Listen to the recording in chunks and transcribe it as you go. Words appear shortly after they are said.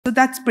So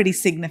that's pretty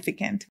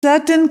significant.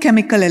 Certain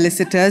chemical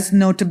elicitors,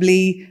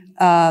 notably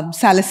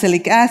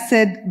salicylic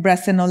acid,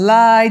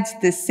 brassinolides,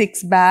 the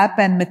 6-BAP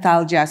and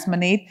methyl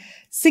jasmonate,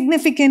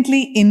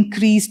 significantly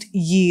increased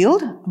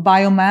yield,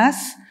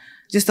 biomass,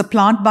 just the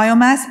plant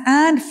biomass,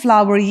 and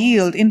flower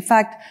yield. In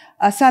fact,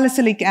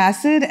 salicylic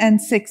acid and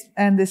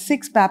the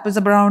 6-BAP is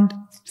around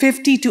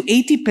 50 to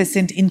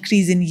 80%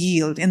 increase in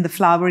yield, in the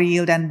flower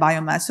yield and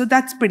biomass. So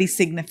that's pretty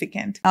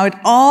significant. Now, it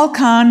all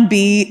can't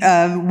be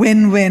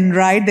win-win,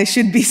 right? There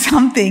should be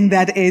something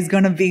that is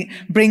going to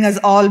bring us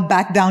all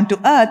back down to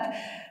earth.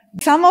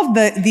 Some of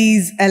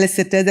these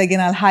elicitors, again,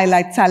 I'll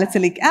highlight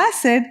salicylic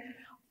acid,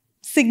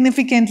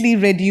 significantly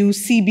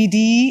reduce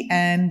CBD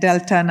and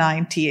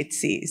delta-9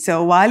 THC.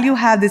 So while you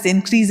have this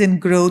increase in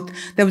growth,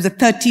 there was a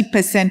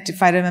 30%,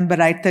 if I remember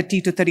right,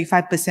 30 to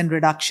 35%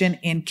 reduction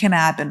in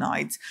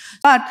cannabinoids.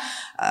 But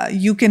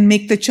you can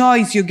make the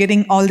choice. You're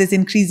getting all this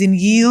increase in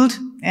yield,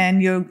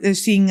 and you're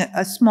seeing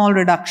a small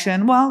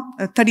reduction, well,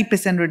 a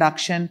 30%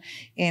 reduction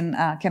in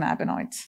cannabinoids.